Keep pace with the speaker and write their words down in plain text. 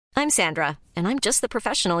I'm Sandra, and I'm just the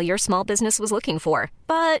professional your small business was looking for.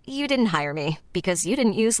 But you didn't hire me because you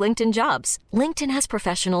didn't use LinkedIn Jobs. LinkedIn has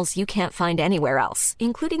professionals you can't find anywhere else,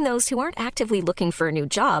 including those who aren't actively looking for a new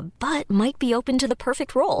job, but might be open to the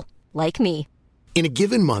perfect role, like me. In a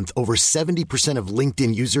given month, over 70% of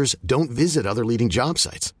LinkedIn users don't visit other leading job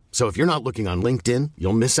sites. So if you're not looking on LinkedIn,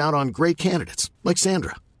 you'll miss out on great candidates like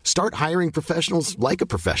Sandra. Start hiring professionals like a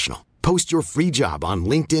professional. Post your free job on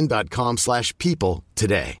linkedin.com/people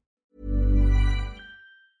today.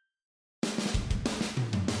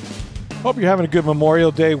 Hope you're having a good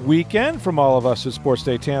Memorial Day weekend from all of us at Sports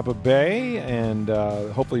Day Tampa Bay, and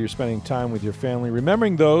hopefully you're spending time with your family,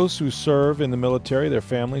 remembering those who serve in the military, their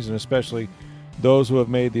families, and especially those who have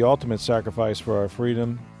made the ultimate sacrifice for our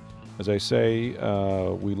freedom. As I say,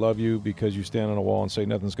 we love you because you stand on a wall and say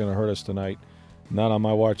nothing's going to hurt us tonight. Not on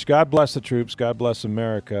my watch. God bless the troops. God bless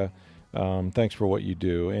America. Thanks for what you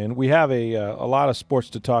do. And we have a lot of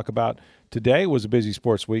sports to talk about today. It was a busy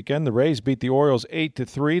sports weekend. The Rays beat the Orioles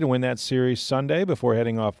 8-3 to win that series Sunday before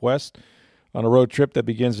heading off west on a road trip that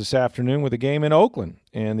begins this afternoon with a game in Oakland.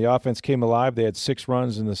 And the offense came alive. They had 6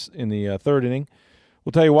 runs in the third inning.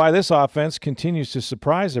 We'll tell you why this offense continues to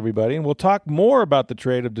surprise everybody. And we'll talk more about the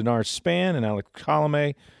trade of Denard Span and Alex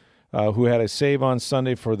Colomé, who had a save on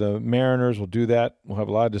Sunday for the Mariners. We'll do that. We'll have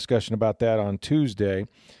a lot of discussion about that on Tuesday.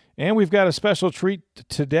 And we've got a special treat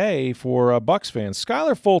today for Bucks fans.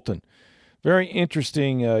 Skylar Fulton, very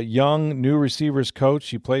interesting young new receivers coach.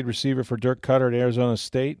 He played receiver for Dirk Cutter at Arizona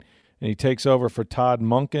State, and he takes over for Todd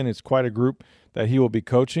Monken. It's quite a group that he will be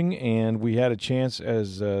coaching, and we had a chance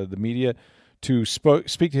as the media to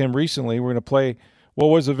speak to him recently. We're going to play what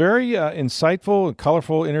was a very insightful and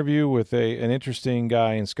colorful interview with an interesting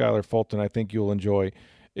guy in Skylar Fulton. I think you'll enjoy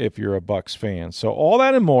if you're a Bucks fan. So all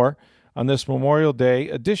that and more on this Memorial Day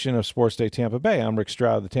edition of Sports Day Tampa Bay. I'm Rick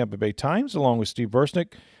Stroud of the Tampa Bay Times, along with Steve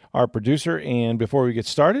Versnick, our producer. And before we get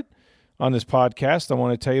started on this podcast, I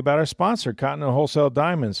want to tell you about our sponsor, Continental Wholesale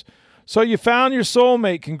Diamonds. So you found your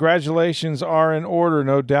soulmate. Congratulations are in order.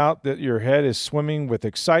 No doubt that your head is swimming with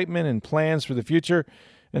excitement and plans for the future.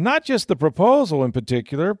 And not just the proposal in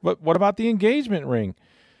particular, but what about the engagement ring?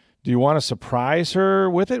 Do you want to surprise her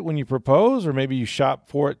with it when you propose, or maybe you shop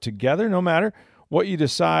for it together? No matter what you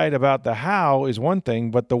decide about the how is one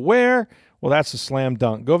thing, but the where, well, that's a slam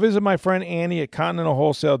dunk. Go visit my friend Annie at Continental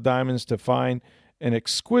Wholesale Diamonds to find an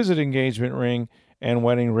exquisite engagement ring and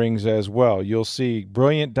wedding rings as well. You'll see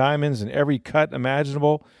brilliant diamonds in every cut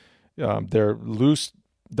imaginable. They're loose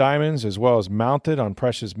diamonds as well as mounted on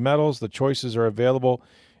precious metals. The choices are available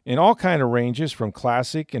in all kind of ranges, from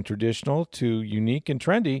classic and traditional to unique and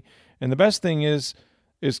trendy. And the best thing is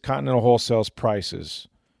Continental Wholesale's prices.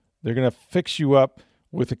 They're going to fix you up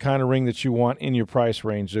with the kind of ring that you want in your price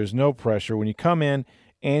range. There's no pressure. When you come in,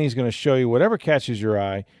 Annie's going to show you whatever catches your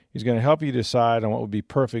eye. He's going to help you decide on what would be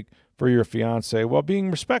perfect for your fiancé while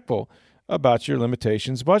being respectful about your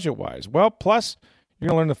limitations budget-wise. Well, plus, you're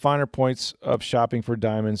going to learn the finer points of shopping for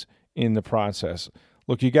diamonds in the process.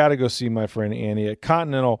 Look, you got to go see my friend Annie at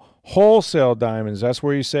Continental Wholesale Diamonds. That's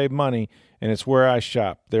where you save money, and it's where I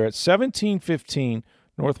shop. They're at 1715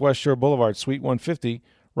 Northwest Shore Boulevard, Suite 150,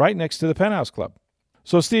 right next to the Penthouse Club.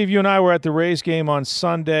 So, Steve, you and I were at the Rays game on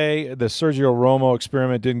Sunday. The Sergio Romo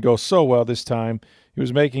experiment didn't go so well this time. He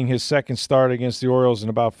was making his second start against the Orioles in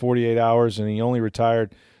about 48 hours, and he only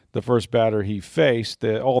retired the first batter he faced.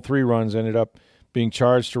 All 3 runs ended up being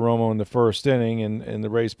charged to Romo in the first inning, and the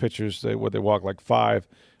Rays pitchers, they walked like 5,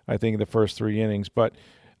 I think, in the first 3 innings. But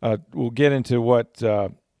we'll get into what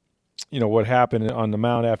happened on the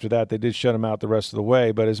mound after that. They did shut him out the rest of the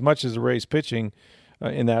way. But as much as the Rays pitching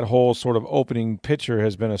in that whole sort of opening picture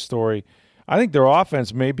has been a story, I think their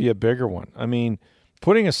offense may be a bigger one. I mean,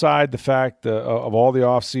 putting aside the fact of all the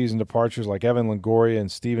offseason departures like Evan Longoria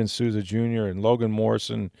and Steven Souza Jr. and Logan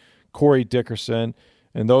Morrison, Corey Dickerson,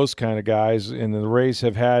 and those kind of guys, and the Rays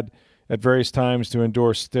have had at various times to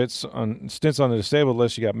endure stints on the disabled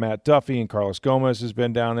list. You got Matt Duffy and Carlos Gomez has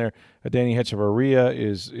been down there. Danny Hechavarria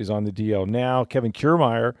is on the DL now. Kevin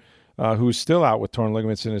Kiermaier, who's still out with torn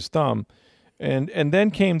ligaments in his thumb. And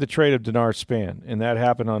then came the trade of Denard Span, and that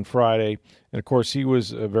happened on Friday. And, of course, he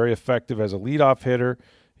was very effective as a leadoff hitter.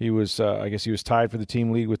 He was, I guess he was tied for the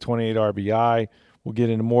team lead with 28 RBI. We'll get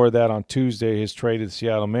into more of that on Tuesday, his trade to the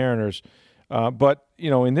Seattle Mariners. But,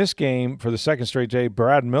 in this game, for the second straight day,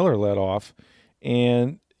 Brad Miller led off.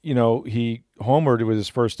 And, he homered with his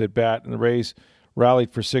first at-bat, and the Rays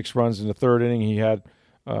rallied for 6 runs in the third inning. He had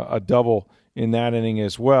a double in that inning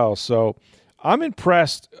as well. So I'm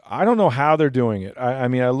impressed. I don't know how they're doing it. I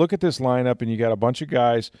mean, I look at this lineup, and you got a bunch of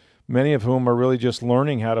guys, many of whom are really just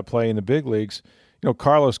learning how to play in the big leagues.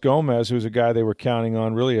 Carlos Gomez, who's a guy they were counting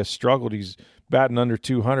on, really has struggled. He's batting under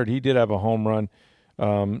 200. He did have a home run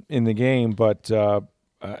in the game, but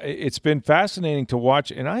it's been fascinating to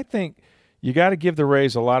watch. And I think you got to give the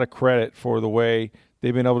Rays a lot of credit for the way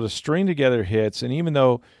they've been able to string together hits. And even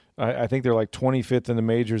though I think they're like 25th in the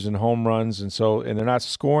majors in home runs, and they're not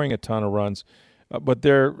scoring a ton of runs, but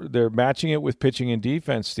they're matching it with pitching and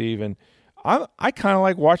defense, Steve. And I kind of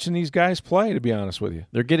like watching these guys play, to be honest with you.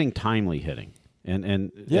 They're getting timely hitting. And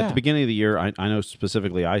at the beginning of the year, I know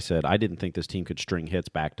specifically I said I didn't think this team could string hits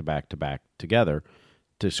back to back to back together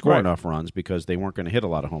to score enough runs because they weren't going to hit a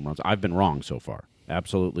lot of home runs. I've been wrong so far.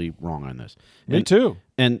 Absolutely wrong on this. Me too.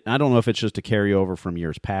 And I don't know if it's just a carryover from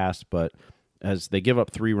years past, but as they give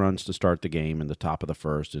up 3 runs to start the game in the top of the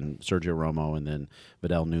first, and Sergio Romo and then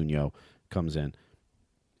Vidal Nuno comes in,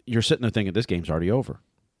 you're sitting there thinking this game's already over.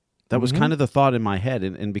 That was kind of the thought in my head,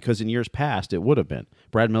 and because in years past it would have been.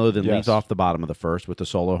 Brad Miller then leads off the bottom of the first with a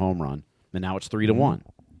solo home run, and now it's 3-1.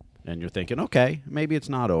 And you're thinking, okay, maybe it's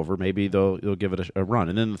not over. Maybe they'll give it a run.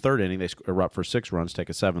 And then in the third inning, they erupt for 6 runs, take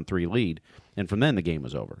a 7-3 lead, and from then the game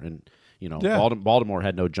was over. And Baltimore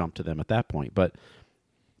had no jump to them at that point. But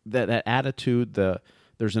that attitude,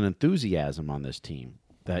 there's an enthusiasm on this team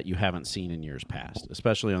that you haven't seen in years past,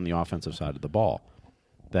 especially on the offensive side of the ball.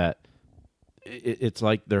 That it's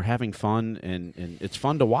like they're having fun, and it's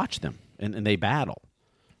fun to watch them, and they battle.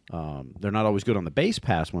 They're not always good on the base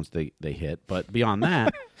pass once they hit, but beyond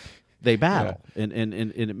that, they battle, and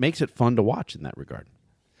it makes it fun to watch in that regard.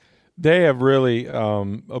 They have really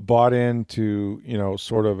bought into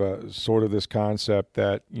sort of this concept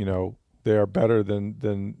that they are better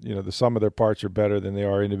than the sum of their parts are better than they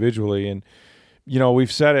are individually, and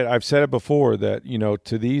we've said it. I've said it before that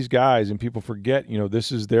to these guys, and people forget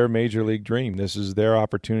this is their major league dream. This is their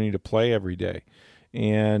opportunity to play every day,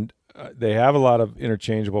 and they have a lot of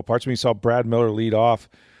interchangeable parts. We saw Brad Miller lead off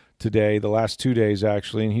today, the last 2 days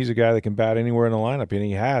actually, and he's a guy that can bat anywhere in the lineup, and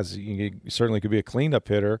he certainly could be a cleanup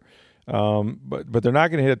hitter. But they're not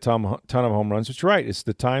going to hit a ton of home runs. But you're right. It's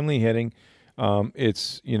the timely hitting.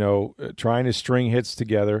 It's trying to string hits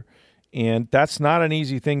together, and that's not an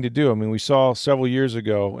easy thing to do. I mean, we saw several years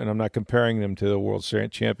ago, and I'm not comparing them to the World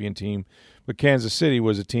Champion team, but Kansas City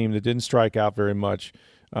was a team that didn't strike out very much.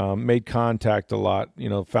 Made contact a lot,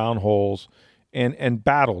 found holes, and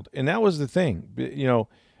battled, and that was the thing. They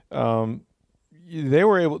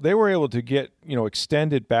were able to get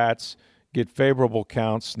extended bats, get favorable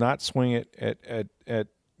counts, not swing it at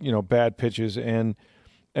bad pitches, and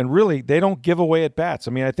really they don't give away at bats.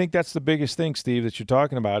 I mean, I think that's the biggest thing, Steve, that you're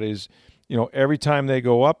talking about is every time they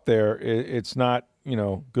go up there, it's not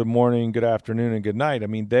good morning, good afternoon, and good night. I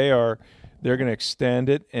mean, they're going to extend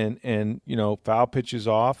it and foul pitches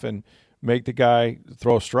off and make the guy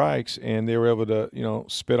throw strikes. And they were able to,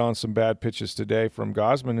 spit on some bad pitches today from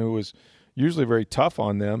Gausman, who was usually very tough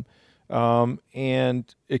on them,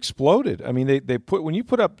 and exploded. I mean, when you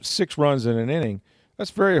put up 6 runs in an inning, that's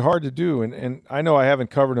very hard to do. And I know I haven't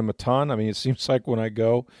covered them a ton. I mean, it seems like when I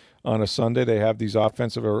go on a Sunday, they have these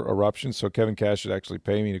offensive eruptions. So Kevin Cash should actually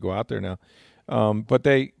pay me to go out there now. But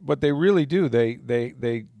they really do.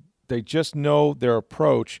 They just know their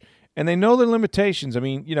approach, and they know their limitations. I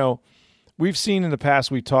mean, we've seen in the past,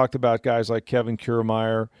 we talked about guys like Kevin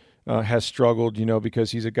Kiermaier has struggled,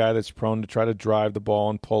 because he's a guy that's prone to try to drive the ball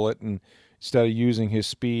and pull it, and instead of using his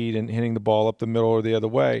speed and hitting the ball up the middle or the other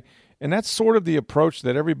way. And that's sort of the approach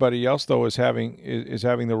that everybody else, though, is having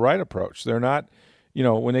the right approach. They're not,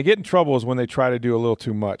 when they get in trouble is when they try to do a little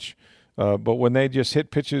too much. But when they just hit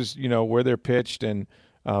pitches, where they're pitched and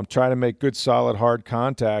try to make good, solid, hard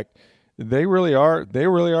contact, they really are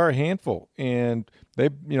a handful. And they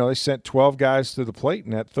sent 12 guys to the plate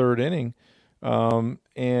in that third inning.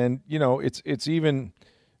 It's even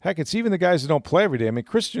the guys that don't play every day. I mean,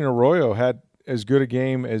 Christian Arroyo had as good a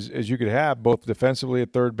game as you could have, both defensively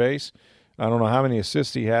at third base. I don't know how many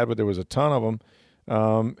assists he had, but there was a ton of them.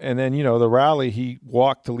 And then, the rally, he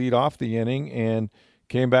walked to lead off the inning and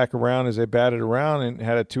came back around as they batted around and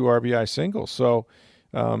had a 2 RBI single. So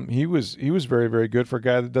he was very, very good for a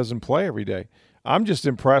guy that doesn't play every day. I'm just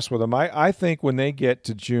impressed with him. I think when they get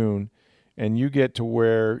to June and you get to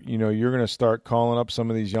where, you're going to start calling up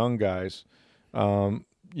some of these young guys, I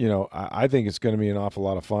think it's going to be an awful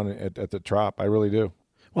lot of fun at the Trop. I really do.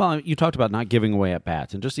 Well, you talked about not giving away at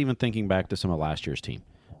bats, and just even thinking back to some of last year's team.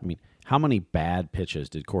 I mean, how many bad pitches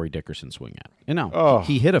did Corey Dickerson swing at?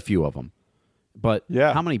 He hit a few of them. But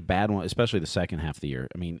how many bad ones, especially the second half of the year?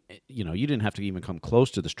 I mean, you didn't have to even come close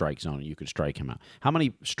to the strike zone and you could strike him out. How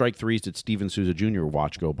many strike threes did Steven Souza Jr.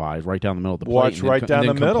 watch go by right down the middle of the plate? Right down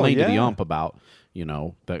the middle, complain to the ump about,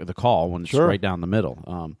 the call when it's right down the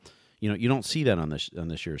middle. You don't see that on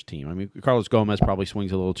this year's team. I mean, Carlos Gomez probably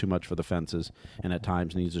swings a little too much for the fences, and at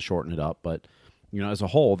times needs to shorten it up. But as a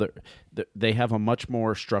whole, they have a much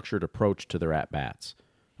more structured approach to their at bats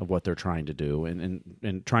of what they're trying to do,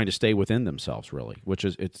 and trying to stay within themselves, really, which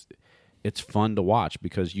is it's fun to watch,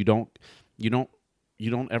 because you don't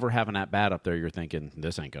ever have an at bat up there you're thinking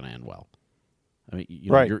this ain't going to end well. I mean,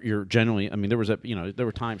 right. You're generally. I mean, there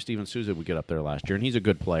were times Steven Souza would get up there last year, and he's a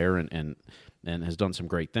good player and has done some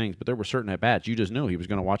great things. But there were certain at bats you just knew he was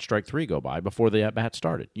going to watch strike 3 go by before the at bat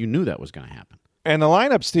started. You knew that was going to happen. And the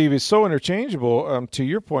lineup, Steve, is so interchangeable. To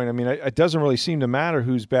your point, I mean, it doesn't really seem to matter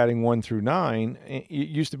who's batting 1 through 9. It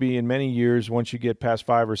used to be in many years, once you get past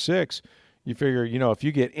 5 or 6, you figure, if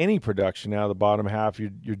you get any production out of the bottom half,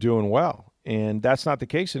 you're doing well. And that's not the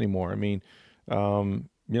case anymore. I mean,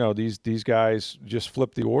 these guys just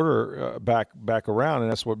flip the order back around, and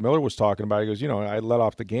that's what Miller was talking about. He goes, I let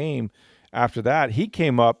off the game after that. He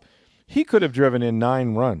came up, he could have driven in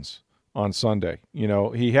 9 runs on Sunday.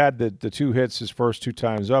 He had the 2 hits his first 2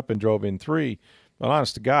 times up and drove in 3. But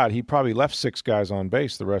honest to God, he probably left 6 guys on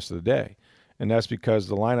base the rest of the day. And that's because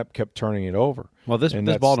the lineup kept turning it over. Well, this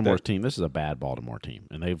Baltimore team, this is a bad Baltimore team,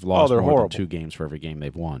 and they've lost more than 2 games for every game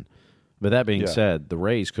they've won. But that being said, the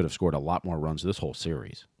Rays could have scored a lot more runs this whole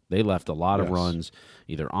series. They left a lot of runs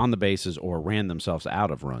either on the bases or ran themselves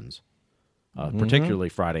out of runs, particularly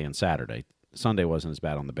Friday and Saturday. Sunday wasn't as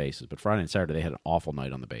bad on the bases, but Friday and Saturday they had an awful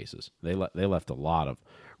night on the bases. They left a lot of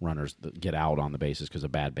runners that get out on the bases because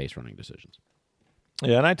of bad base running decisions.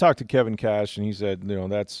 Yeah, and I talked to Kevin Cash, and he said,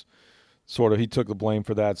 that's sort of, he took the blame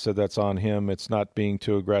for that, said that's on him. It's not being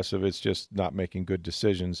too aggressive. It's just not making good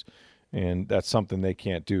decisions. And that's something they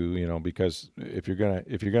can't do, because if you're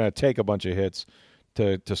gonna take a bunch of hits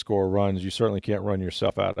to score runs, you certainly can't run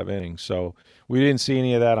yourself out of innings. So we didn't see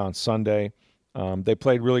any of that on Sunday. They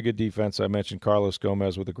played really good defense. I mentioned Carlos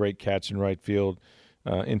Gomez with a great catch in right field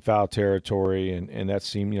in foul territory, and that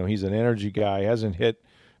seemed, he's an energy guy. Hasn't hit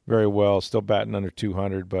very well, still batting under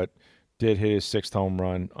 200, but did hit his 6th home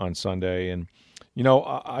run on Sunday. And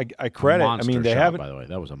I credit. I mean, they haven't. By the way,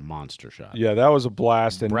 that was a monster shot. Yeah, that was a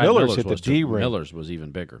blast. And Miller's hit the D ring. Miller's was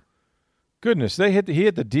even bigger. Goodness, he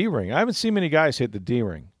hit the D ring. I haven't seen many guys hit the D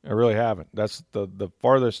ring. I really haven't. That's the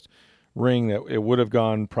farthest ring that it would have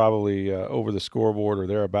gone, probably over the scoreboard or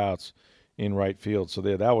thereabouts in right field. So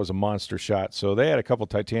that was a monster shot. So they had a couple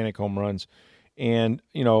Titanic home runs, and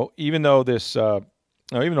even though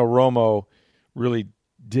Romo really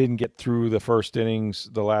didn't get through the first innings,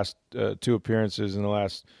 the last 2 appearances in the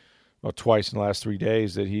last twice in the last 3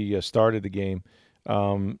 days that he started the game.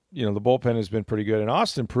 The bullpen has been pretty good. And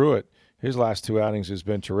Austin Pruitt, his last 2 outings has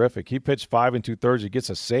been terrific. He pitched 5 2/3. He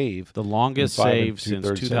gets a save. The longest save since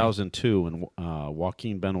 2002, and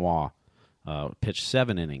Joaquin Benoit pitched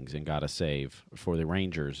 7 innings and got a save for the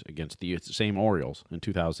Rangers against the same Orioles in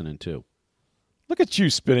 2002. Look at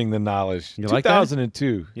you spinning the knowledge. You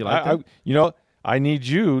 2002. Like that? You like that? I need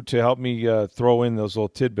you to help me throw in those little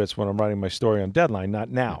tidbits when I'm writing my story on deadline, not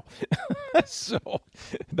now. So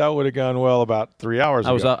that would have gone well about 3 hours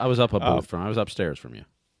ago. I was up a booth I was upstairs from you.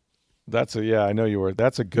 I know you were.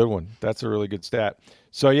 That's a good one. That's a really good stat.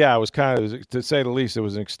 So, yeah, it was kind of, to say the least, it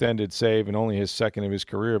was an extended save and only his 2nd of his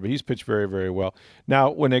career, but he's pitched very, very well. Now,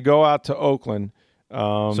 when they go out to Oakland.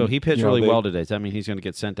 So he pitched really well today. Does that mean he's going to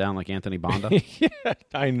get sent down like Anthony Bonda? Yeah,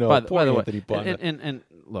 I know. By the way, Anthony Bonda. And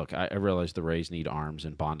look, I realize the Rays need arms,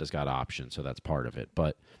 and Bonda's got options, so that's part of it.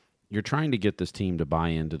 But you're trying to get this team to buy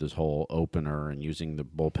into this whole opener and using the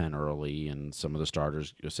bullpen early and some of the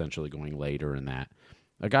starters essentially going later and that.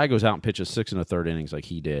 A guy goes out and pitches 6 1/3 innings like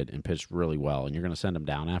he did and pitched really well, and you're going to send him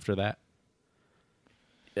down after that?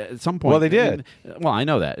 At some point, well, they did. Well, I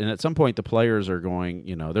know that, and at some point, the players are going.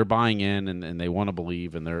 They're buying in and they want to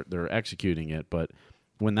believe and they're executing it. But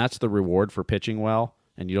when that's the reward for pitching well,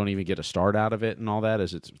 and you don't even get a start out of it, and all that,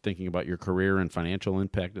 as it's thinking about your career and financial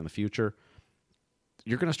impact in the future,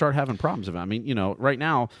 you're going to start having problems. I mean, right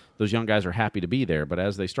now those young guys are happy to be there, but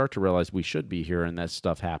as they start to realize we should be here, and that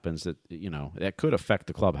stuff happens, that could affect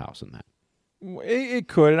the clubhouse in that. It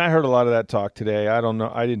could, and I heard a lot of that talk today. I don't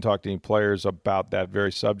know. I didn't talk to any players about that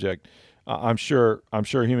very subject. I'm sure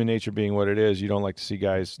human nature being what it is, you don't like to see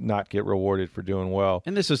guys not get rewarded for doing well.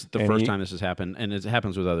 And this is the first time this has happened, and it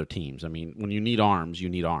happens with other teams. I mean, when you need arms,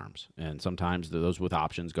 and sometimes those with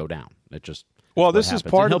options go down. It just this is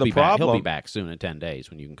part of the problem. He'll be back soon in 10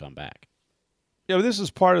 days when you can come back. Yeah, but this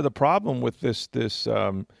is part of the problem with this these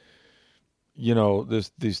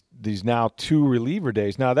now 2 reliever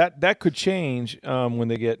days. Now that could change when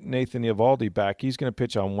they get Nathan Eovaldi back. He's going to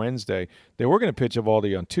pitch on Wednesday. They were going to pitch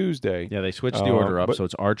Eovaldi on Tuesday. Yeah, they switched the order up, so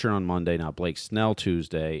it's Archer on Monday, now Blake Snell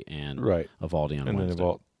Tuesday, and Eovaldi on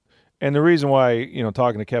Wednesday. And the reason why,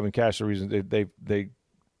 talking to Kevin Cash, the reason they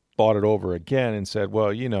thought it over again and said,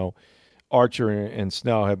 well, Archer and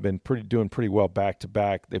Snell have been doing pretty well back to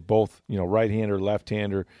back. They both, right-hander,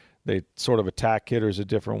 left-hander. They sort of attack hitters a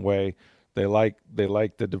different way. They like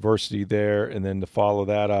the diversity there, and then to follow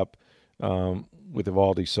that up with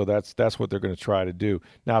Eovaldi. So that's what they're going to try to do.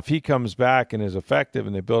 Now, if he comes back and is effective,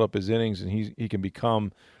 and they build up his innings, and he can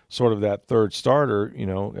become sort of that third starter,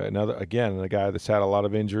 a guy that's had a lot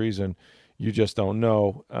of injuries, and you just don't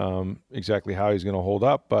know exactly how he's going to hold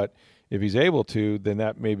up. But if he's able to, then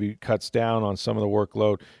that maybe cuts down on some of the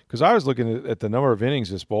workload. Because I was looking at the number of innings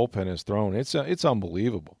this bullpen has thrown. It's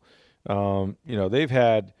unbelievable. They've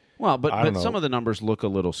had – well, but some of the numbers look a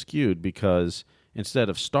little skewed because instead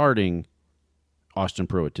of starting Austin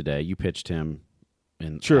Pruitt today, you pitched him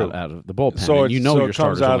out of the bullpen. So and your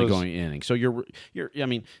starter's only as, going innings. So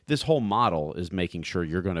this whole model is making sure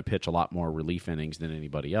you're going to pitch a lot more relief innings than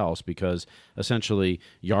anybody else because essentially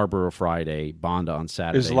Yarborough Friday, Bonda on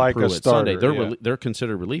Saturday, is like Pruitt a starter, Sunday. They're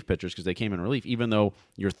considered relief pitchers because they came in relief, even though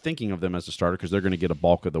you're thinking of them as a starter because they're going to get a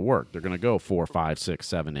bulk of the work. They're going to go 4, 5, 6,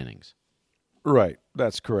 7 innings. Right,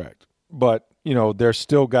 that's correct. But, there's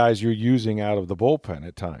still guys you're using out of the bullpen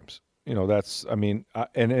at times.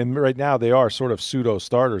 And right now they are sort of pseudo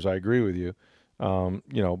starters. I agree with you.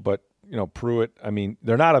 But Pruitt,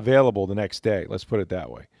 they're not available the next day. Let's put it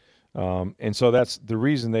that way. And so that's the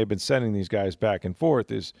reason they've been sending these guys back and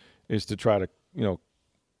forth is to try to,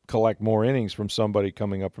 collect more innings from somebody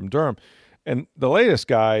coming up from Durham. And the latest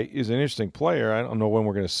guy is an interesting player. I don't know when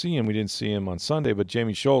we're going to see him. We didn't see him on Sunday, but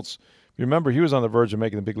Jamie Schultz, you remember he was on the verge of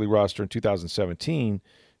making the big league roster in 2017.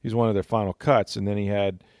 He's one of their final cuts, and then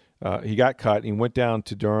he got cut, and he went down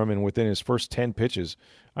to Durham, and within his first 10 pitches,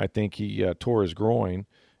 I think he tore his groin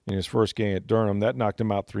in his first game at Durham. That knocked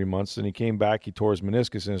him out 3 months. Then he came back. He tore his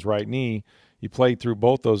meniscus in his right knee. He played through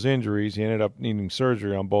both those injuries. He ended up needing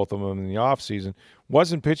surgery on both of them in the offseason.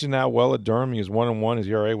 Wasn't pitching that well at Durham. He was 1-1. His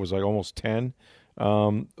ERA was like almost 10.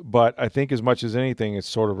 But I think as much as anything, it's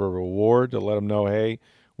sort of a reward to let him know, hey,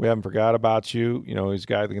 we haven't forgot about you. He's a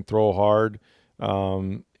guy that can throw hard.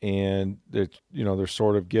 And they're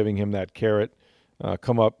sort of giving him that carrot.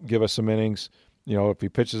 Come up, give us some innings. If he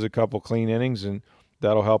pitches a couple clean innings, and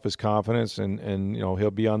that'll help his confidence, and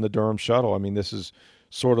he'll be on the Durham shuttle. This is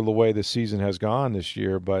sort of the way the season has gone this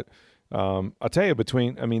year. But I'll tell you,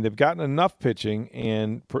 they've gotten enough pitching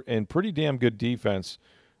and pretty damn good defense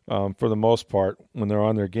for the most part when they're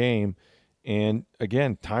on their game. And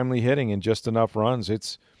again, timely hitting and just enough runs.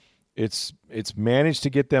 It's managed to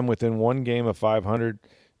get them within one game of 500.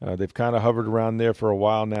 They've kind of hovered around there for a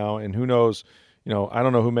while now, and who knows, I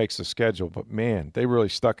don't know who makes the schedule, but man, they really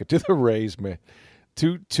stuck it to the Rays, man.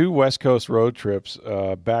 Two West Coast road trips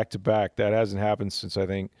back to back. That hasn't happened since I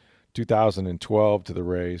think 2012 to the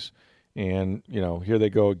Rays. And, here they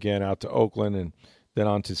go again out to Oakland and then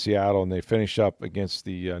on to Seattle, and they finish up against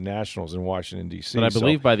the Nationals in Washington, D.C. But I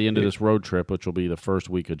believe by the end of this road trip, which will be the first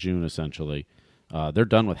week of June essentially, they're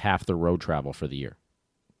done with half their road travel for the year.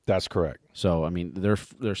 That's correct. So,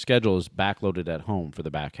 their schedule is backloaded at home for the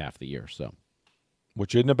back half of the year. So,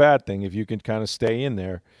 which isn't a bad thing if you can kind of stay in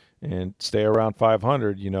there and stay around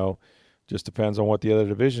 500. Just depends on what the other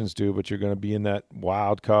divisions do, but you're going to be in that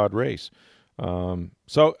wild card race.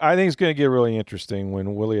 So I think it's going to get really interesting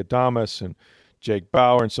when Willy Adames and Jake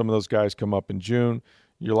Bauer and some of those guys come up in June.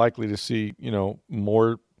 You're likely to see,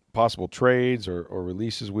 more possible trades or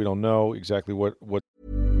releases. We don't know exactly what.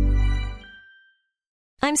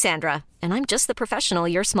 I'm Sandra, and I'm just the professional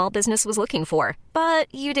your small business was looking for.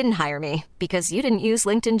 But you didn't hire me because you didn't use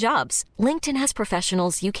LinkedIn Jobs. LinkedIn has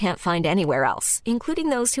professionals you can't find anywhere else, including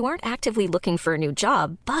those who aren't actively looking for a new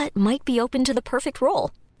job, but might be open to the perfect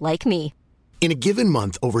role, like me. In a given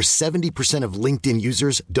month, over 70% of LinkedIn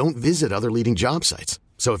users don't visit other leading job sites.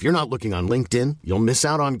 So if you're not looking on LinkedIn, you'll miss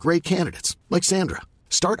out on great candidates like Sandra.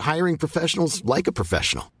 Start hiring professionals like a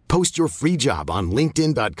professional. Post your free job on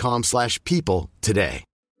linkedin.com/people today.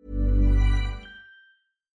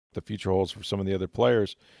 The future holds for some of the other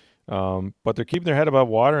players. But they're keeping their head above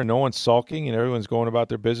water, and no one's sulking, and everyone's going about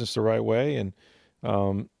their business the right way. And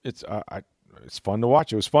it's fun to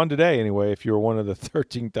watch. It was fun today anyway, if you were one of the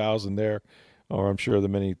 13,000 there, or I'm sure the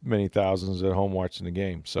many, many thousands at home watching the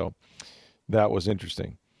game. So that was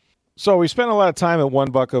interesting. So we spent a lot of time at One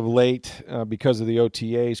Buck of late because of the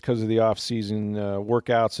OTAs, because of the off-season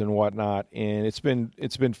workouts and whatnot, and it's been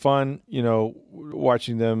fun,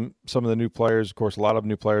 watching them. Some of the new players, of course, a lot of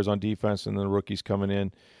new players on defense, and the rookies coming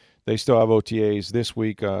in. They still have OTAs this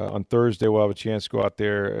week. On Thursday, we'll have a chance to go out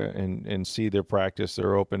there and see their practice.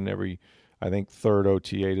 They're open every, I think, third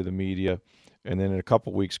OTA to the media. and then in a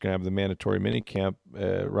couple weeks going to have the mandatory mini camp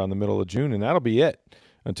around the middle of June, and that'll be it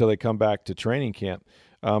until they come back to training camp.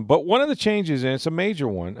 But one of the changes, and it's a major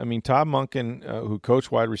one, I mean, Todd Monken, who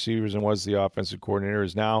coached wide receivers and was the offensive coordinator,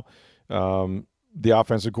 is now the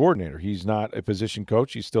offensive coordinator. He's not a position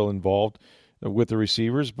coach. He's still involved with the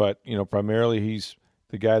receivers, but, primarily he's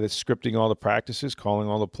the guy that's scripting all the practices, calling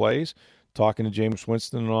all the plays, talking to James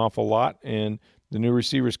Winston an awful lot. And the new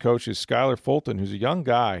receivers coach is Skylar Fulton, who's a young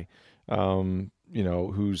guy,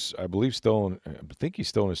 who's, I believe, I think he's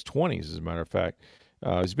still in his 20s, as a matter of fact.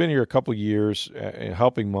 He's been here a couple years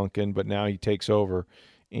helping Monken, but now he takes over.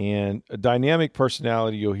 And a dynamic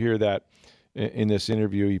personality, you'll hear that in this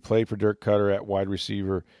interview. He played for Dirk Cutter at wide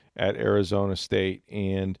receiver at Arizona State.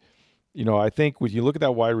 And, I think when you look at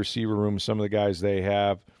that wide receiver room, some of the guys they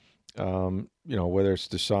have, whether it's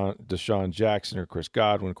Deshaun Jackson or Chris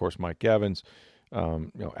Godwin, of course, Mike Evans,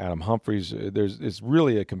 Adam Humphries, it's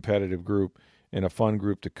really a competitive group and a fun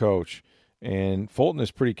group to coach. And Fulton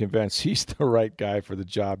is pretty convinced he's the right guy for the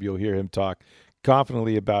job. You'll hear him talk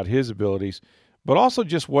confidently about his abilities, but also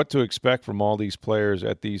just what to expect from all these players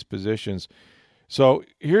at these positions. So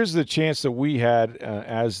here's the chance that we had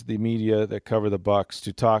as the media that cover the Bucs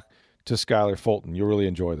to talk to Skylar Fulton. You'll really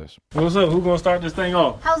enjoy this. What's up? Who's going to start this thing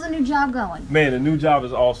off? How's the new job going? Man, the new job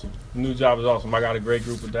is awesome. I got a great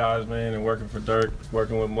group of guys, man, and working for Dirk,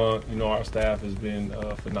 working with Monk, our staff has been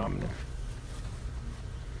phenomenal.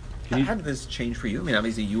 How did this change for you? I mean,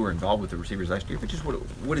 obviously you were involved with the receivers last year, but just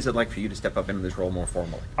what is it like for you to step up into this role more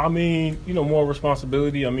formally? I mean, more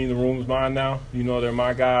responsibility. I mean, the room's mine now. They're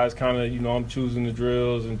my guys. Kind of, I'm choosing the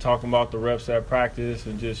drills and talking about the reps at practice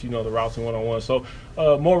and just, the routes and one-on-one. So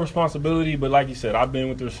more responsibility, but like you said, I've been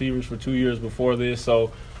with the receivers for 2 years before this.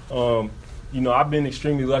 So, I've been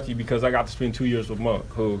extremely lucky because I got to spend 2 years with Monk,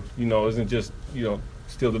 who, isn't just,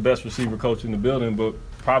 still the best receiver coach in the building, but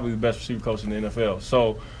probably the best receiver coach in the NFL.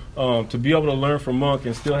 So, to be able to learn from Monk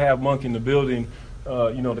and still have Monk in the building,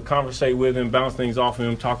 to conversate with him, bounce things off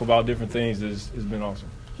him, talk about different things has been awesome.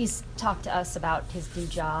 He's talked to us about his new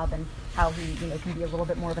job and how he, can be a little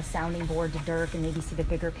bit more of a sounding board to Dirk and maybe see the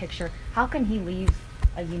bigger picture. How can he leave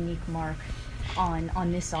a unique mark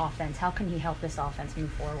on this offense? How can he help this offense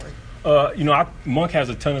move forward? Monk has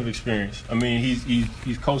a ton of experience. I mean,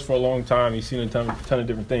 he's coached for a long time. He's seen a ton of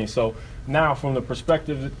different things. So now, from the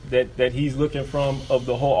perspective that he's looking from of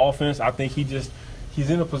the whole offense, I think he's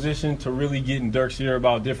in a position to really get in Dirk's ear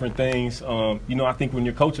about different things. I think when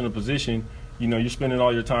you're coaching a position, you're spending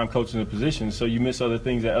all your time coaching a position, so you miss other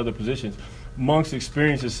things at other positions. Monk's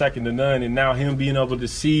experience is second to none, and now him being able to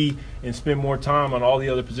see and spend more time on all the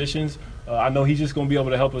other positions, I know he's just going to be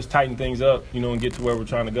able to help us tighten things up, and get to where we're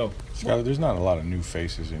trying to go. Skylar, there's not a lot of new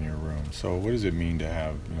faces in your room. So what does it mean to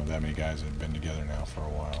have, that many guys that have been together now for a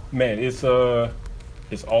while? Man, it's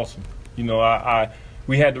awesome.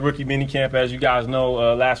 We had the rookie minicamp, as you guys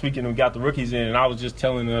know, last weekend. We got the rookies in, and I was just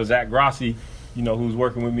telling Zach Grassi, who's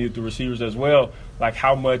working with me with the receivers as well, like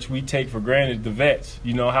how much we take for granted the vets.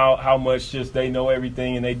 How much just they know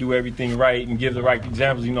everything and they do everything right and give the right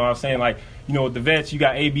examples. You know what I'm saying? Like, with the vets, you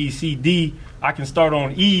got A, B, C, D. I can start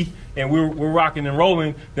on E, and we're rocking and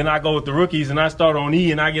rolling. Then I go with the rookies, and I start on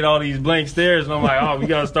E, and I get all these blank stares, and I'm like, oh, we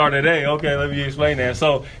got to start at A. Okay, let me explain that.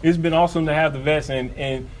 So it's been awesome to have the vets, and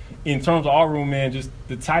in terms of our room, man, just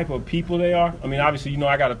the type of people they are. I mean, obviously,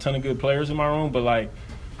 I got a ton of good players in my room, but, like,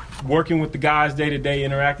 working with the guys day-to-day,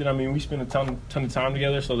 interacting, I mean, we spend a ton of time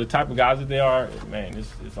together. So the type of guys that they are, man,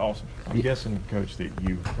 it's awesome. I'm guessing, Coach, that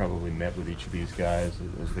you probably met with each of these guys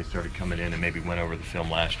as they started coming in and maybe went over the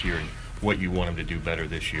film last year and what you want them to do better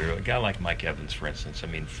this year. A guy like Mike Evans, for instance,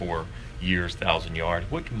 4 years, 1,000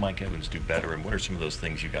 yards. What can Mike Evans do better, and what are some of those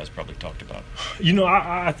things you guys probably talked about?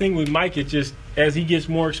 I think with Mike, it just, as he gets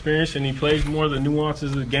more experience and he plays more of the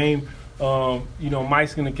nuances of the game,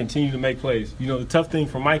 Mike's going to continue to make plays. The tough thing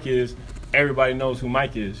for Mike is everybody knows who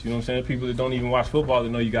Mike is. You know what I'm saying? People that don't even watch football, they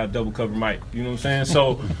know you got to double cover Mike. You know what I'm saying?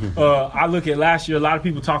 So I look at last year, a lot of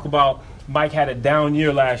people talk about Mike had a down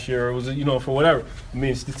year last year. It was, for whatever. I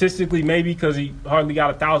mean, statistically, maybe because he hardly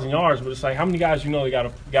got 1,000 yards, but it's like, how many guys they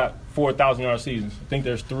got 4 1,000-yard seasons? I think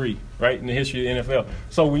there's 3, right, in the history of the NFL.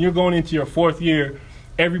 So when you're going into your 4th year,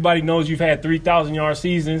 everybody knows you've had 3,000-yard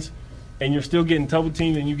seasons, and you're still getting double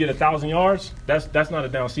teamed and you get 1,000 yards, that's not a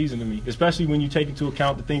down season to me, especially when you take into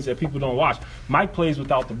account the things that people don't watch. Mike plays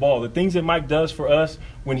without the ball. The things that Mike does for us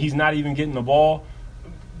when he's not even getting the ball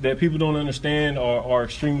that people don't understand are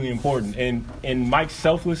extremely important. And Mike's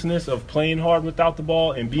selflessness of playing hard without the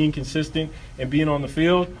ball and being consistent and being on the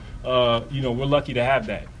field, we're lucky to have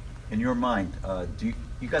that. in your mind, do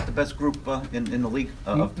you got the best group in the league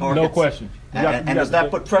of targets? No question. And does that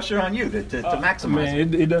put pressure on you to maximize?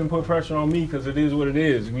 Man, it doesn't put pressure on me because it is what it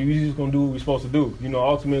is. We just gonna do what we're supposed to do. You know,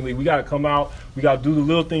 ultimately we got to come out, we got to do the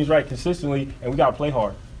little things right consistently, and we got to play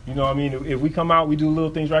hard. You know what I mean? If we come out, we do the little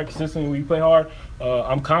things right consistently, we play hard,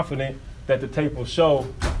 I'm confident that the tape will show,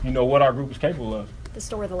 you know, what our group is capable of. The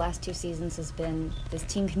story of the last 2 seasons has been this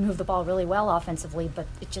team can move the ball really well offensively, but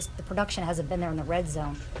it just the production hasn't been there in the red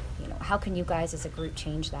zone. You know, how can you guys as a group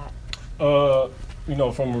change that? You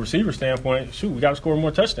know, from a receiver standpoint, we got to score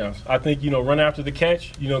more touchdowns. I think, you know, run after the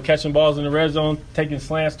catch, you know, catching balls in the red zone, taking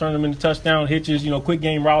slants, turning them into touchdown hitches, you know, quick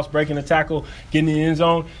game routes, breaking the tackle, getting in the end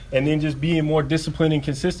zone, and then just being more disciplined and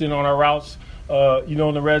consistent on our routes, you know,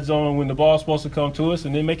 in the red zone when the ball's supposed to come to us,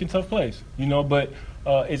 and then making tough plays, you know. But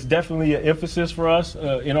it's definitely an emphasis for us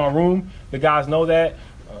in our room. The guys know that.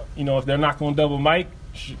 You know, if they're not going to double Mike,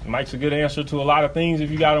 Mike's a good answer to a lot of things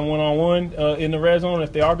if you got him one-on-one in the red zone.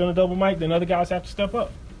 If they are going to double Mike, then other guys have to step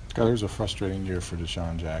up. Scott, it was a frustrating year for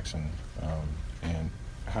Deshaun Jackson. And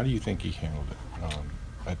how do you think he handled it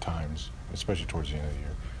at times, especially towards the end of the year?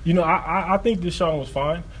 You know, I think Deshaun was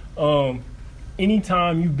fine.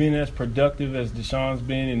 Anytime you've been as productive as Deshaun's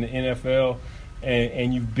been in the NFL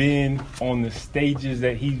and you've been on the stages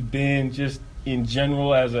that he's been just in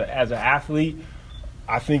general as an athlete,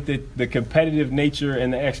 I think that the competitive nature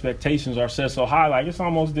and the expectations are set so high, like it's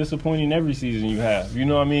almost disappointing every season you have. You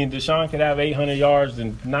know what I mean? Deshaun could have 800 yards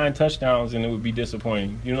and 9 touchdowns and it would be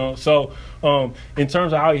disappointing, you know? So in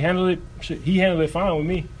terms of how he handled it fine with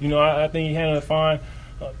me. You know, I think he handled it fine.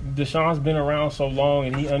 Deshaun's been around so long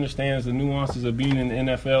and he understands the nuances of being in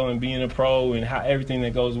the NFL and being a pro and how everything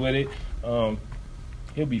that goes with it.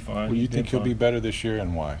 He'll be fine. Well, you think he'll be better this year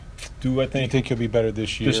and why? Do I think? You think he'll be better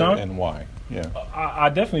this year Deshaun? And why? Yeah. I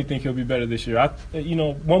definitely think he'll be better this year. You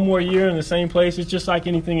know, one more year in the same place, it's just like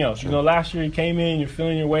anything else. Sure. You know, last year you came in, you're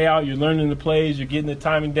feeling your way out, you're learning the plays, you're getting the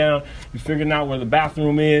timing down, you're figuring out where the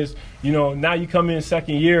bathroom is. You know, now you come in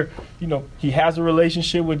second year, you know, he has a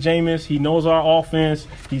relationship with Jameis. He knows our offense.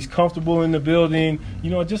 He's comfortable in the building. You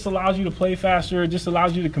know, it just allows you to play faster. It just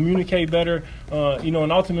allows you to communicate better. You know,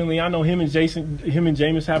 and ultimately I know him and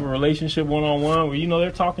Jameis have a relationship one-on-one where, you know,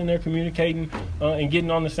 they're talking, they're communicating, and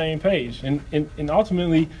getting on the same page. And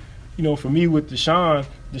ultimately, you know, for me with Deshaun's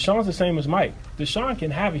the same as Mike. Deshaun can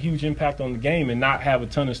have a huge impact on the game and not have a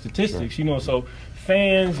ton of statistics, you know, so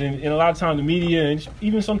fans and a lot of times the media and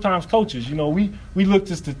even sometimes coaches, you know, we look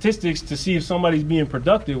to statistics to see if somebody's being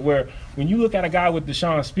productive, where when you look at a guy with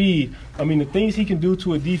Deshaun's speed, I mean, the things he can do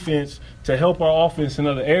to a defense to help our offense in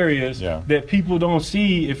other areas that people don't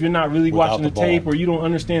see if you're not really watching the tape or you don't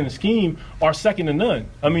understand the scheme are second to none.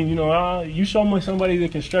 I mean, you know, you show me somebody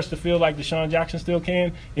that can stretch the field like Deshaun Jackson still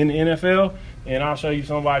can in the NFL, and I'll show you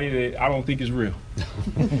somebody that I don't think is real.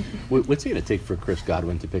 What's it going to take for Chris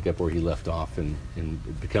Godwin to pick up where he left off and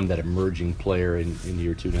become that emerging player in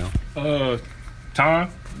year 2 now?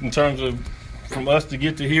 Time, in terms of from us to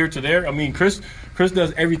get to here to there. I mean, Chris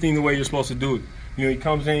does everything the way you're supposed to do it. You know, he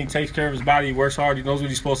comes in, he takes care of his body, he works hard, he knows what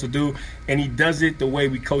he's supposed to do, and he does it the way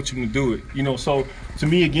we coach him to do it. You know, so to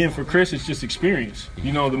me, again, for Chris, it's just experience.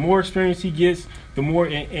 You know, the more experience he gets, the more,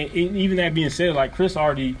 and even that being said, like Chris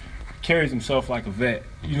already carries himself like a vet,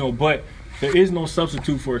 you know, but there is no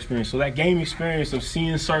substitute for experience. So that game experience of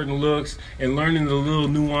seeing certain looks and learning the little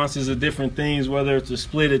nuances of different things, whether it's a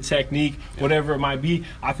split, a technique, whatever it might be,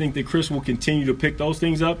 I think that Chris will continue to pick those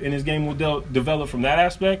things up and his game will develop from that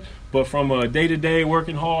aspect. But from a day-to-day,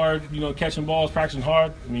 working hard, you know, catching balls, practicing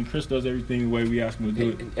hard, I mean, Chris does everything the way we ask him to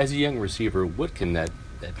do it. As a young receiver, what can that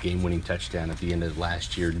game-winning touchdown at the end of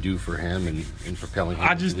last year do for him and propelling him?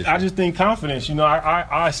 I just think confidence. You know,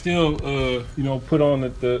 I still you know, put on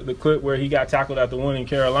the clip where he got tackled at the one in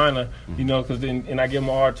Carolina. You know, because I give him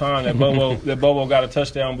a hard time that Bobo got a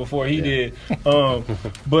touchdown before he did.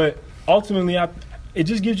 But ultimately, it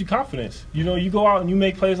just gives you confidence. You know, you go out and you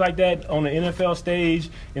make plays like that on the NFL stage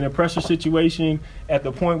in a pressure situation at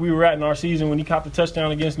the point we were at in our season when he caught the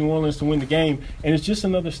touchdown against New Orleans to win the game. And it's just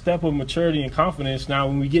another step of maturity and confidence. Now,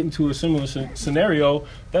 when we get into a similar scenario,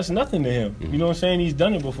 that's nothing to him. You know what I'm saying? He's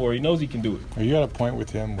done it before. He knows he can do it. Are you at a point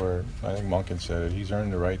with him where, I think Monken said it, he's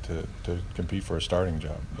earned the right to compete for a starting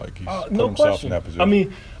job? Like, he's put himself in that position. I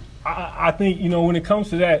mean, I think, you know, when it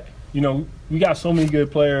comes to that, you know, we got so many good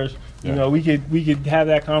players. You know, we could have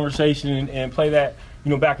that conversation and play that, you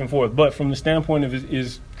know, back and forth. But from the standpoint of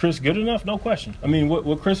is Chris good enough? No question. I mean,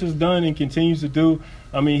 what Chris has done and continues to do,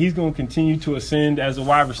 I mean, he's going to continue to ascend as a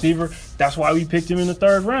wide receiver. That's why we picked him in the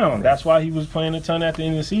 3rd round. That's why he was playing a ton at the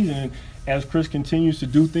end of the season. And as Chris continues to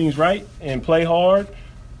do things right and play hard,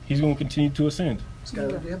 he's going to continue to ascend.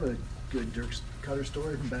 Skyler, do you have a good Cutter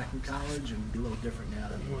story from back in college and be a little different now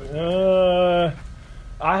than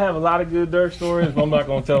I have a lot of good Dirk stories, but I'm not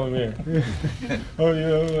going to tell them here. I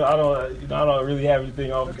don't really have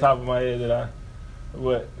anything off the top of my head that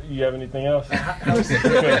What, you have anything else? That's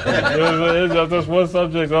one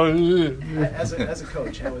subject. As a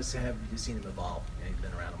coach, have you seen him evolve? You've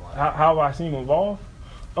been around him a lot. How have I seen him evolve?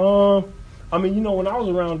 I mean, when I was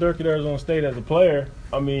around Dirk at Arizona State as a player,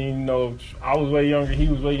 I mean, I was way younger, he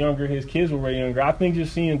was way younger, his kids were way younger. I think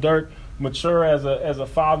just seeing Dirk mature as a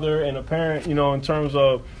father and a parent, in terms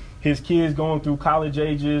of his kids going through college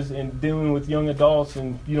ages and dealing with young adults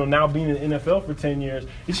and, now being in the NFL for 10 years,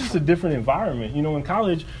 it's just a different environment. In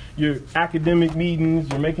college, your academic meetings,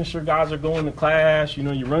 you're making sure guys are going to class,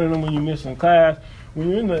 you're running them when you're missing class. When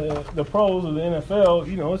you're in the pros of the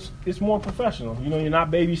NFL, it's more professional. You're not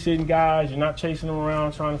babysitting guys, you're not chasing them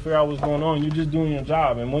around trying to figure out what's going on. You're just doing your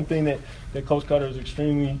job. And one thing that Coach Cutter is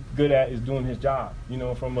extremely good at is doing his job.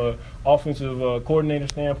 From an offensive coordinator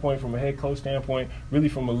standpoint, from a head coach standpoint, really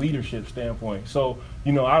from a leadership standpoint. So,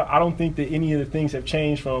 I don't think that any of the things have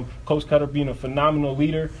changed from Coach Cutter being a phenomenal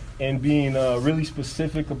leader and being really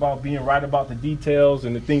specific about being right about the details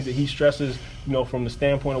and the things that he stresses, from the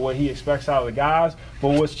standpoint of what he expects out of the guys.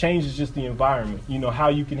 But what's changed is just the environment, how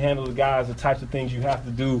you can handle the guys, the types of things you have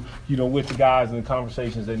to do, with the guys and the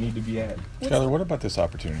conversations that need to be had. Taylor, what about this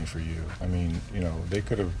opportunity for you? I mean, they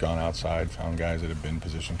could have gone outside, found guys that have been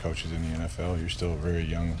position coaches in the NFL. You're still a very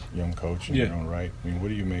young coach in your own right. I mean, what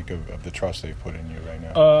do you make of the trust they've put in you right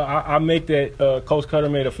now? I make that Coach Cutter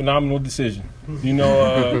made a phenomenal decision.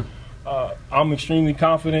 I'm extremely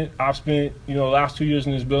confident. I've spent, the last 2 years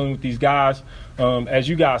in this building with these guys. As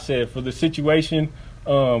you guys said, for the situation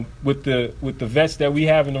with the vets that we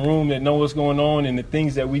have in the room that know what's going on and the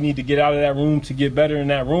things that we need to get out of that room to get better in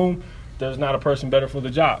that room, there's not a person better for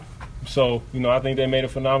the job. So, I think they made a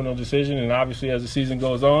phenomenal decision, and obviously as the season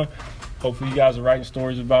goes on, hopefully you guys are writing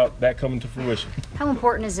stories about that coming to fruition. How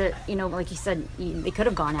important is it, like you said, they could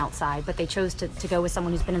have gone outside, but they chose to go with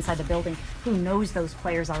someone who's been inside the building, who knows those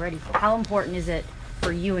players already. How important is it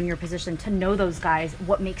for you in your position to know those guys,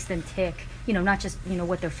 what makes them tick, not just,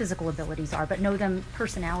 what their physical abilities are, but know them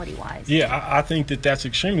personality-wise? Yeah, I think that that's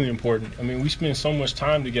extremely important. I mean, we spend so much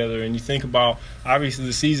time together, and you think about, obviously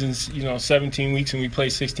the season's, 17 weeks and we play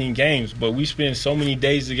 16 games, but we spend so many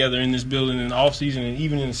days together in this building in the off-season and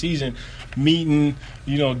even in the season, meeting,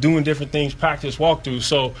 doing different things, practice, walkthroughs.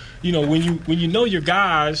 So, when you know your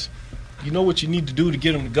guys, you know what you need to do to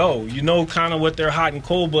get them to go. You know kind of what their hot and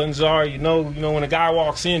cold buttons are. You know when a guy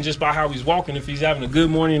walks in just by how he's walking, if he's having a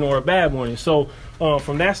good morning or a bad morning. So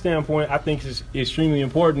from that standpoint, I think it's extremely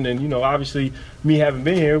important. And, obviously me having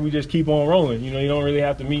been here, we just keep on rolling. You don't really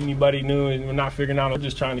have to meet anybody new, and we're not figuring out, we're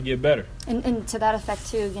just trying to get better. And to that effect,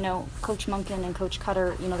 too, Coach Monken and Coach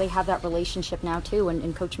Cutter, they have that relationship now, too.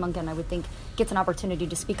 And Coach Monken, I would think, gets an opportunity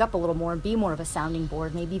to speak up a little more and be more of a sounding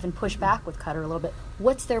board, maybe even push back with Cutter a little bit.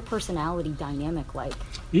 What's their personality dynamic like?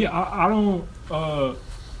 Yeah, I don't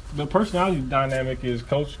the personality dynamic is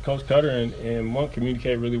Coach Cutter and Monk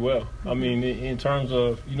communicate really well. I mean, in terms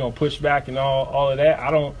of, pushback and all of that,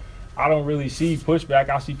 I don't really see pushback.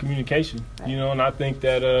 I see communication, and I think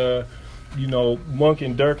that, Monk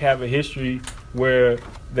and Dirk have a history where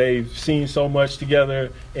they've seen so much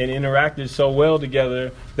together and interacted so well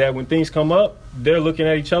together that when things come up, they're looking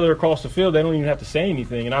at each other across the field. They don't even have to say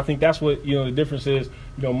anything. And I think that's what, the difference is.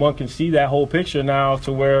 Monk can see that whole picture now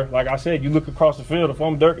to where, like I said, you look across the field. If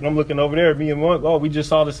I'm Dirk and I'm looking over there, me and Monk, we just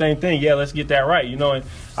saw the same thing. Yeah, let's get that right, And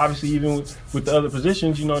obviously even with the other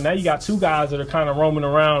positions, now you got two guys that are kind of roaming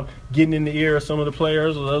around, getting in the ear of some of the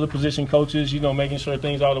players or the other position coaches, making sure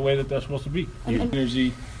things are the way that they're supposed to be.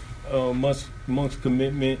 Energy, Monk's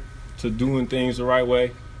commitment to doing things the right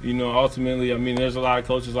way. Ultimately, I mean, there's a lot of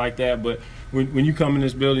coaches like that, but when you come in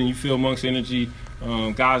this building, you feel Monk's energy.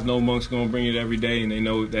 Guys know Monk's going to bring it every day, and they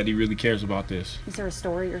know that he really cares about this. Is there a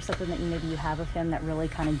story or something that maybe you have of him that really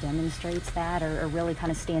kind of demonstrates that or really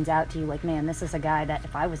kind of stands out to you? Like, man, this is a guy that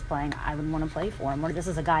if I was playing, I would want to play for him. Or this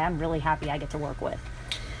is a guy I'm really happy I get to work with.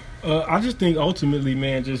 I just think ultimately,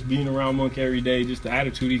 man, just being around Monk every day, just the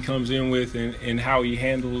attitude he comes in with and how he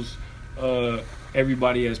handles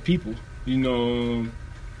everybody as people,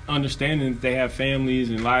 understanding that they have families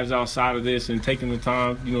and lives outside of this and taking the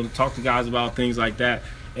time, to talk to guys about things like that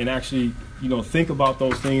and actually, think about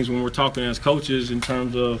those things when we're talking as coaches in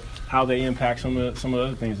terms of how they impact some of the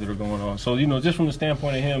other things that are going on. So, just from the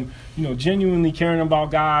standpoint of him, genuinely caring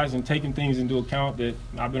about guys and taking things into account that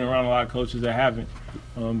I've been around a lot of coaches that haven't,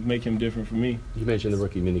 make him different from me. You mentioned the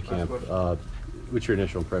rookie minicamp. What's your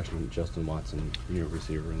initial impression of Justin Watson, your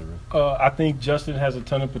receiver in the room? I think Justin has a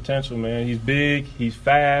ton of potential, man. He's big, he's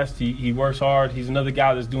fast, he works hard. He's another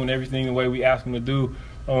guy that's doing everything the way we ask him to do.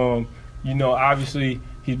 Obviously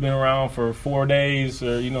he's been around for 4 days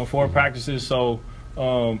or, 4 practices, so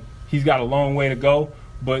he's got a long way to go.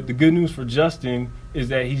 But the good news for Justin is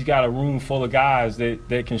that he's got a room full of guys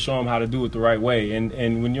that can show him how to do it the right way.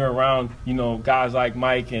 And when you're around, guys like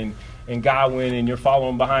Mike and Godwin, and you're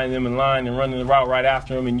following behind them in line and running the route right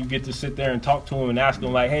after him, and you get to sit there and talk to him and ask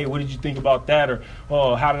him, like, hey, what did you think about that? Or,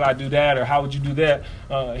 oh, how did I do that? Or how would you do that?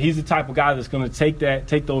 He's the type of guy that's going to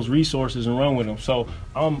take those resources and run with them. So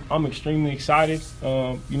I'm extremely excited,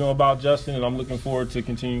 about Justin, and I'm looking forward to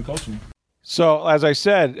continuing coaching him. So, as I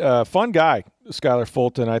said, fun guy, Skylar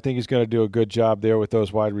Fulton. I think he's going to do a good job there with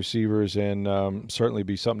those wide receivers and certainly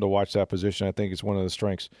be something to watch that position. I think it's one of the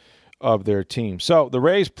strengths of their team. So the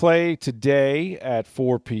Rays play today at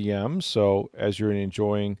 4 p.m. So as you're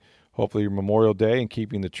enjoying, hopefully, your Memorial Day and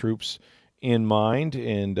keeping the troops in mind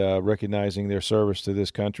and recognizing their service to this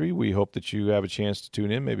country, we hope that you have a chance to tune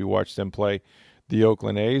in, maybe watch them play the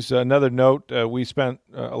Oakland A's. Another note, we spent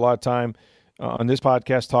a lot of time on this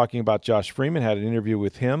podcast talking about Josh Freeman, had an interview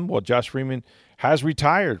with him. Well, Josh Freeman has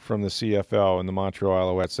retired from the CFL and the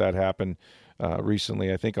Montreal Alouettes. That happened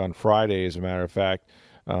recently, I think on Friday, as a matter of fact.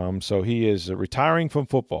 So he is retiring from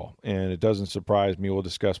football, and it doesn't surprise me. We'll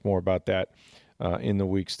discuss more about that in the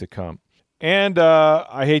weeks to come. And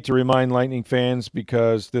I hate to remind Lightning fans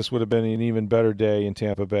because this would have been an even better day in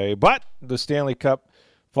Tampa Bay, but the Stanley Cup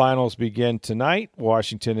Finals begin tonight.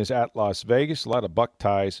 Washington is at Las Vegas. A lot of Buck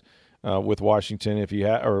ties with Washington.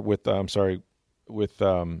 With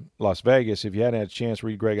Las Vegas. If you hadn't had a chance,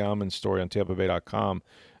 read Greg Alman's story on TampaBay.com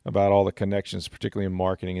about all the connections, particularly in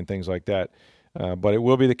marketing and things like that. But it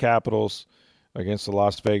will be the Capitals against the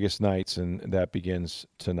Las Vegas Knights, and that begins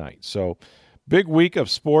tonight. So big week of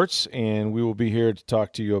sports, and we will be here to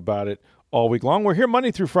talk to you about it all week long. We're here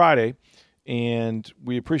Monday through Friday, and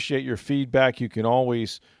we appreciate your feedback. You can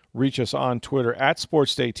always reach us on Twitter at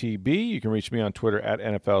SportsDayTB. You can reach me on Twitter at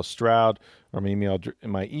NFL Stroud, or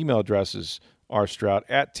my email address is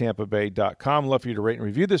rstroud@tampabay.com. Love for you to rate and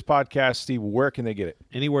review this podcast. Steve, where can they get it?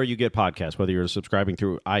 Anywhere you get podcasts, whether you're subscribing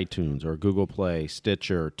through iTunes or Google Play,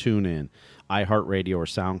 Stitcher, TuneIn, iHeartRadio, or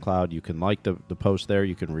SoundCloud. You can like the post there.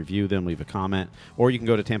 You can review them, leave a comment, or you can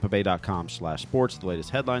go to tampabay.com/sports. The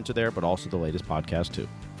latest headlines are there, but also the latest podcast, too.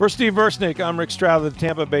 For Steve Versnick, I'm Rick Stroud of the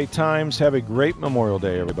Tampa Bay Times. Have a great Memorial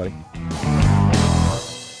Day, everybody.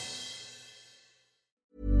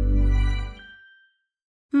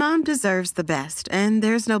 Mom deserves the best, and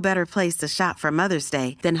there's no better place to shop for Mother's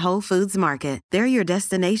Day than Whole Foods Market. They're your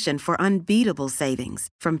destination for unbeatable savings,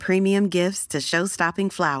 from premium gifts to show-stopping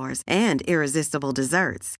flowers and irresistible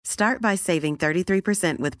desserts. Start by saving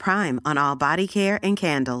 33% with Prime on all body care and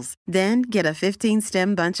candles. Then get a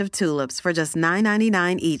 15-stem bunch of tulips for just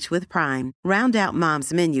 $9.99 each with Prime. Round out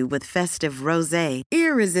Mom's menu with festive rosé,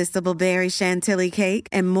 irresistible berry chantilly cake,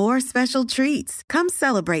 and more special treats. Come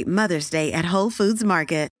celebrate Mother's Day at Whole Foods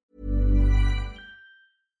Market.